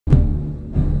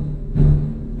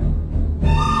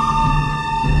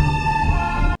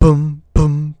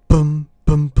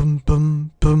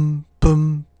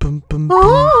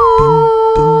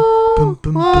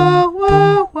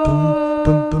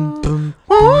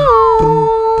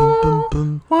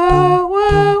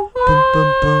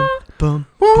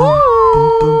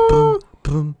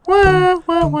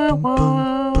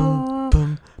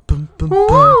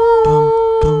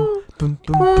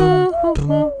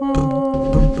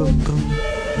boom, boom.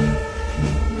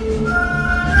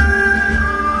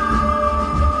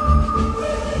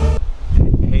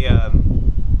 Hey,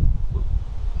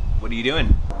 what are you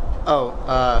doing? Oh,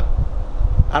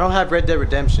 I don't have Red Dead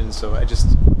Redemption, so I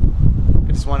just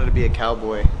wanted to be a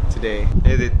cowboy today.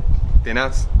 Hey, they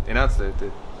announced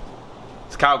the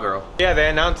it's cowgirl. Yeah, they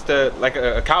announced like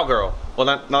a cowgirl. Well,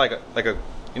 not like a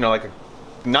you know, like a,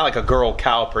 not like a girl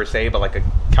cow per se, but like a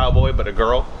cowboy, but a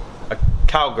girl, a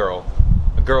cowgirl,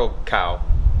 a girl cow.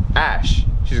 Ashe,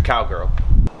 she's a cowgirl.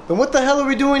 Then what the hell are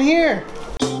we doing here?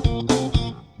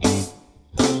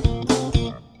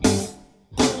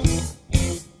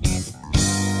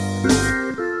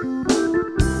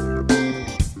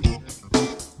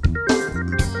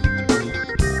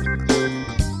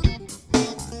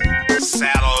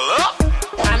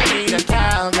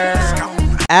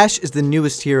 Ashe is the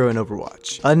newest hero in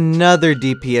Overwatch. Another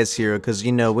DPS hero, because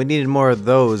you know, we needed more of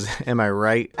those, am I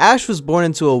right? Ashe was born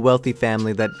into a wealthy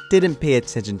family that didn't pay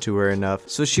attention to her enough,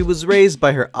 so she was raised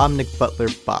by her Omnic butler,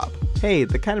 Bob. Hey,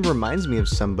 that kind of reminds me of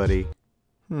somebody.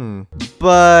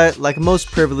 But like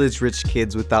most privileged rich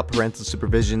kids without parental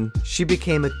supervision, she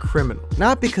became a criminal.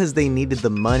 Not because they needed the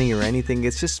money or anything,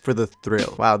 it's just for the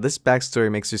thrill. Wow, this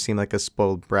backstory makes her seem like a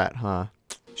spoiled brat, huh?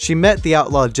 She met the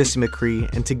outlaw Jesse McCree,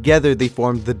 and together they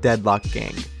formed the Deadlock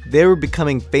Gang. They were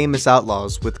becoming famous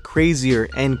outlaws with crazier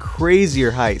and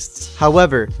crazier heists.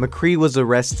 However, McCree was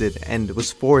arrested and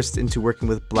was forced into working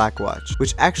with Blackwatch,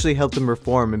 which actually helped him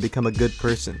reform and become a good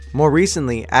person. More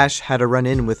recently, Ashe had a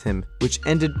run-in with him, which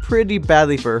ended pretty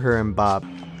badly for her and Bob.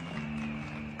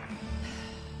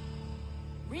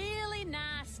 Really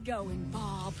nice going,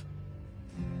 Bob.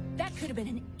 That could have been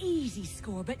an easy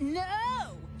score, but no!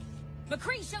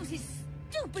 McCree shows his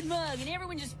stupid mug and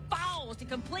everyone just falls to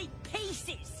complete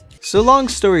pieces. So long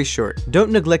story short,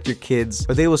 don't neglect your kids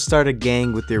or they will start a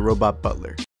gang with your robot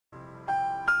butler.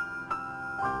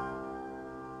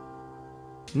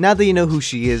 Now that you know who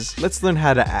she is, let's learn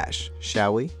how to Ashe,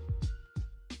 shall we?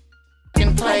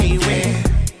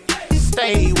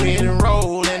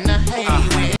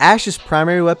 Ashe's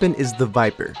primary weapon is the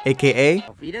Viper, aka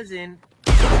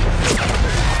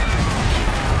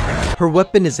her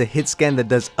weapon is a hit scan that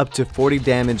does up to 40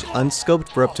 damage unscoped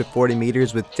for up to 40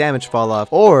 meters with damage fall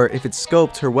off, or if it's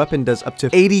scoped, her weapon does up to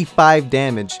 85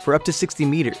 damage for up to 60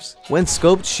 meters. When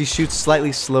scoped, she shoots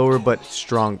slightly slower but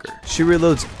stronger. She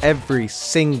reloads every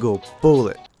single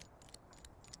bullet.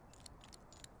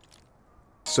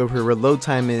 So her reload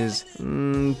time is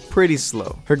pretty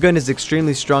slow. Her gun is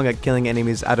extremely strong at killing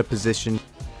enemies out of position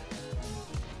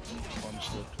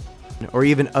or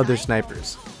even other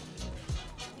snipers.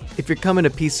 If you're coming to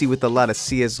PC with a lot of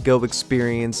CSGO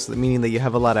experience, meaning that you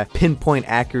have a lot of pinpoint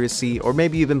accuracy, or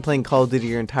maybe you've been playing Call of Duty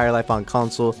your entire life on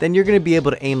console, then you're going to be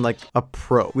able to aim like a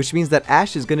pro, which means that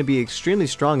Ashe is going to be extremely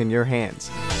strong in your hands.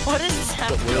 What is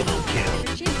happening? Double kill,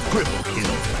 triple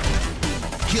kill,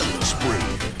 killing spree,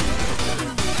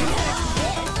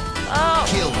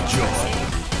 killjoy,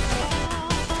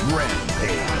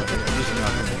 rampage,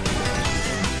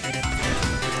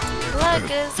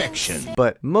 perfection.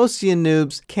 But most of you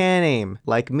noobs can aim,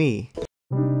 like me.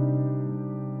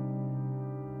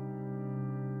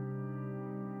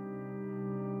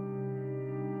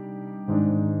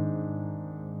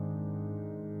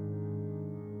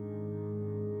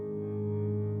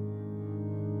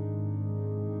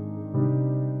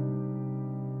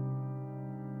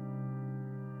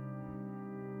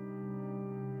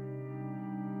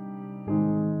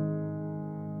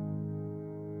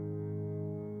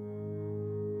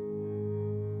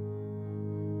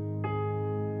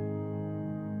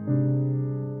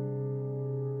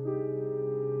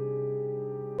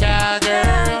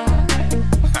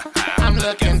 I'm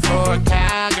looking for a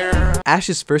cowgirl.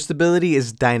 Ashe's first ability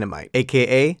is Dynamite,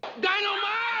 aka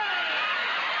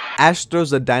Ashe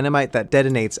throws a dynamite that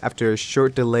detonates after a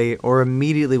short delay or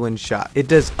immediately when shot. It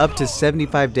does up to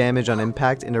 75 damage on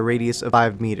impact in a radius of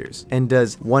 5 meters and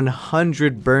does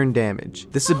 100 burn damage.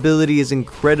 This ability is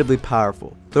incredibly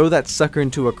powerful. Throw that sucker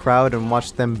into a crowd and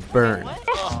watch them burn.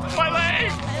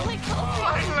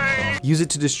 Use it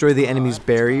to destroy the enemy's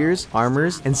barriers,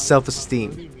 armors, and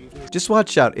self-esteem. Just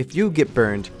watch out, if you get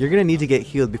burned, you're gonna need to get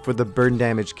healed before the burn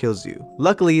damage kills you.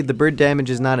 Luckily, the burn damage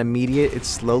is not immediate, it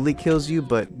slowly kills you,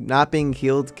 but not being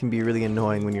healed can be really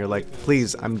annoying when you're like,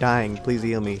 please, I'm dying, please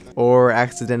heal me. Or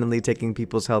accidentally taking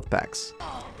people's health packs.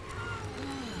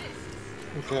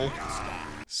 Okay.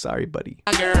 Sorry, buddy.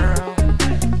 Cowgirl,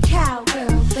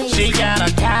 baby. She got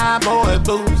a cowboy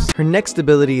boots. Her next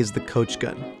ability is the Coach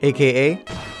Gun, aka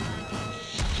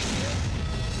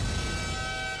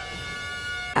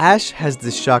Ashe has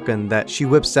this shotgun that she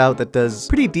whips out that does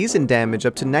pretty decent damage,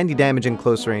 up to 90 damage in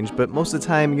close range, but most of the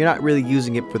time you're not really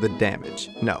using it for the damage.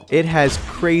 No, it has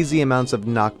crazy amounts of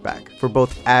knockback for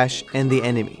both Ashe and the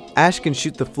enemy. Ashe can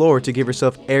shoot the floor to give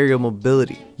herself aerial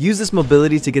mobility. Use this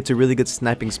mobility to get to really good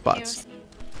sniping spots.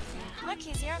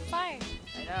 Monkeys, you're on fire.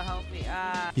 I know, help me.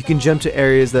 You can jump to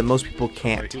areas that most people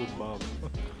can't.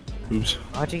 Oops.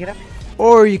 How'd you get up?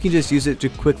 Or you can just use it to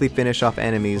quickly finish off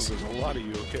enemies. There's a lot of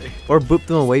you, okay? Or boop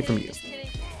them away from you. Just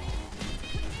kidding.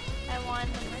 I won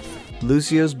the person.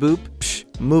 Lucio's boop? Psh,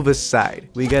 move aside.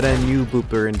 We got a new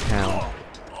booper in town.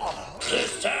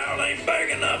 This town ain't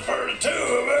big enough for the two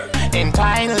of us. In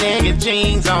tight-legged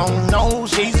jeans on, no,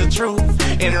 she's the truth.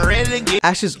 And ready to get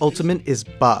Ashe's ultimate is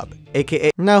Bob, aka...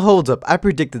 Now hold up, I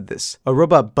predicted this. A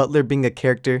robot butler being a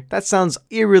character? That sounds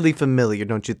eerily familiar,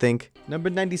 don't you think? Number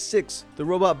 96, the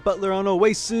robot butler on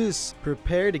Oasis.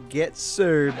 Prepare to get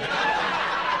served.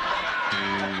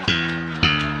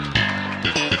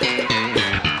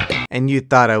 And you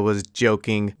thought I was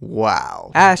joking.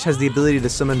 Wow. Ashe has the ability to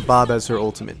summon Bob as her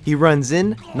ultimate. He runs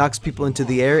in, knocks people into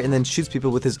the air, and then shoots people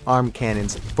with his arm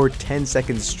cannons for 10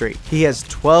 seconds straight. He has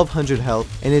 1200 health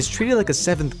and is treated like a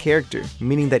 7th character,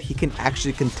 meaning that he can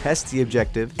actually contest the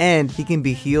objective, and he can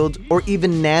be healed or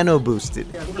even nano boosted.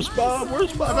 Where's Bob?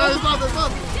 Where's Bob?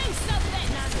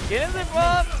 Get in there,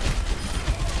 Bob!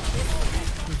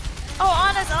 Oh,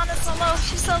 Anna's so low.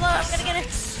 She's so low. I'm gonna get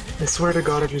her. I swear to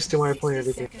God, if you steal my point,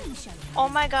 everything. Oh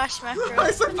my gosh, Macro. Oh,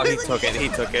 he took it. He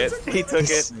took it. He took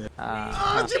it.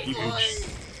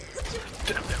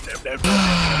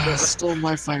 That stole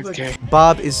my 5k.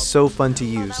 Bob is so fun to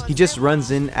use. He just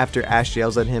runs in after Ashe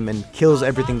yells at him and kills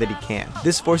everything that he can.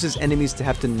 This forces enemies to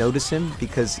have to notice him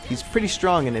because he's pretty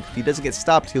strong, and if he doesn't get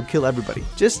stopped, he'll kill everybody.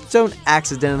 Just don't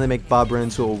accidentally make Bob run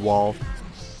into a wall.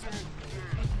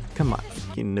 Come on,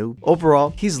 you noob.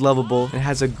 Overall, he's lovable and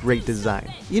has a great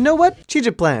design. You know what? Change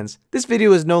your plans. This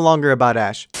video is no longer about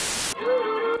Ashe.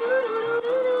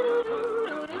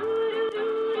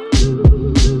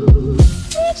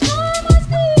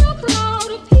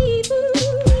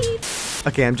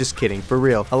 Okay, I'm just kidding. For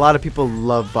real. A lot of people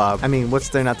love Bob. I mean, what's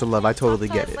there not to love? I totally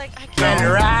get it. Like, I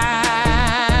can't. right.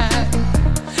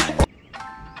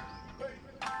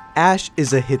 Ashe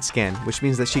is a hit scan, which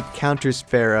means that she counters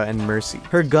Pharah and Mercy.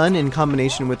 Her gun in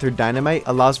combination with her dynamite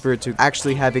allows for her to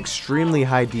actually have extremely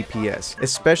high DPS,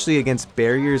 especially against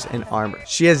barriers and armor.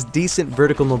 She has decent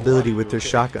vertical mobility with her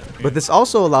shotgun, but this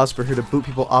also allows for her to boot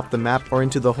people off the map or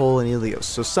into the hole in Ilios,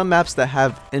 so some maps that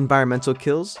have environmental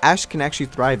kills, Ashe can actually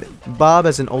thrive in. Bob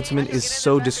as an ultimate is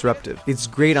so disruptive. It's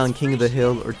great on King of the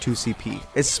Hill or 2CP,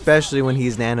 especially when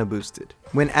he's nano boosted.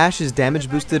 When Ashe is damage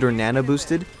boosted or nano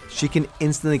boosted, she can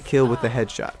instantly kill with a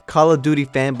headshot. Call of Duty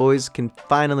fanboys can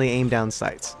finally aim down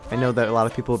sights. I know that a lot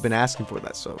of people have been asking for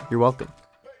that, so you're welcome.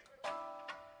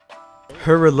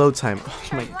 Her reload time, oh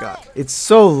my god, it's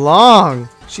so long!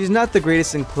 She's not the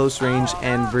greatest in close range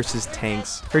and versus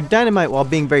tanks. Her dynamite, while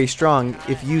being very strong,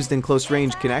 if used in close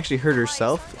range, can actually hurt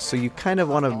herself, so you kind of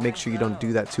want to make sure you don't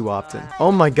do that too often.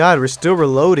 Oh my god, we're still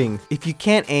reloading! If you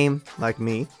can't aim, like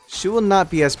me, she will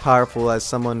not be as powerful as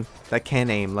someone that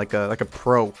can aim, like a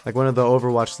pro, like one of the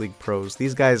Overwatch League pros.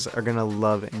 These guys are gonna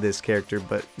love this character,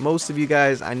 but most of you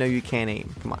guys, I know you can't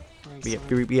aim. Come on. Be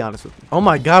honest with me. Oh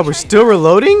my god, we're still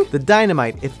reloading? The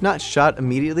dynamite, if not shot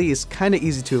immediately, is kind of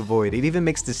easy to avoid. It even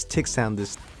makes this tick sound,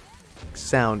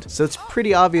 so it's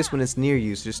pretty obvious when it's near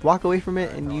you, so just walk away from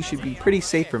it and you should be pretty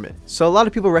safe from it. So a lot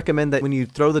of people recommend that when you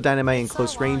throw the dynamite in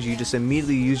close range, you just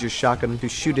immediately use your shotgun to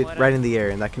shoot it right in the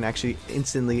air, and that can actually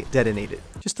instantly detonate it.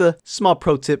 Just a small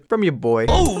pro tip from your boy.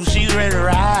 Oh, she's ready to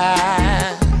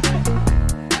ride.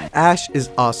 Ashe is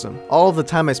awesome. All of the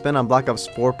time I spent on Black Ops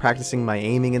 4 practicing my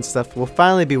aiming and stuff will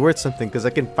finally be worth something because I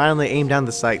can finally aim down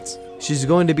the sights. She's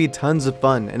going to be tons of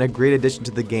fun and a great addition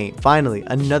to the game. Finally,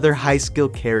 another high skill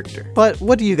character. But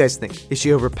what do you guys think? Is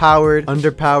she overpowered,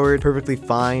 underpowered, perfectly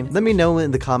fine? Let me know in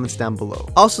the comments down below.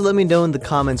 Also, let me know in the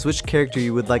comments which character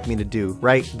you would like me to do.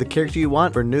 Write the character you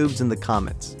want for noobs in the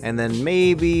comments. And then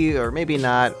maybe, or maybe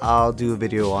not, I'll do a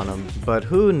video on them. But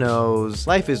who knows?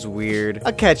 Life is weird.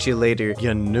 I'll catch you later,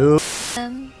 you noob.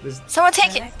 Someone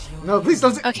take it. No, please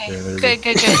don't. Okay, Yeah,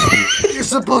 good. You're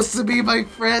supposed to be my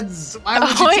friends. Why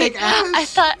would you take Ashe? I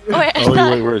thought. Wait,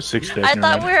 Wait, we're at 6 stack. I never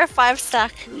thought mind. we were a 5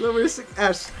 stack. No, we're sick.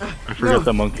 Ashe. I forgot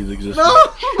that monkeys exist.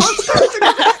 No!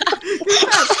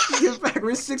 Get back.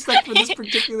 We're 6 stack for this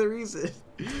particular reason.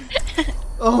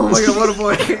 Oh my god, what a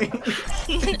boy.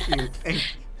 Thank you.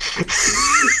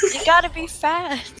 You gotta be fast.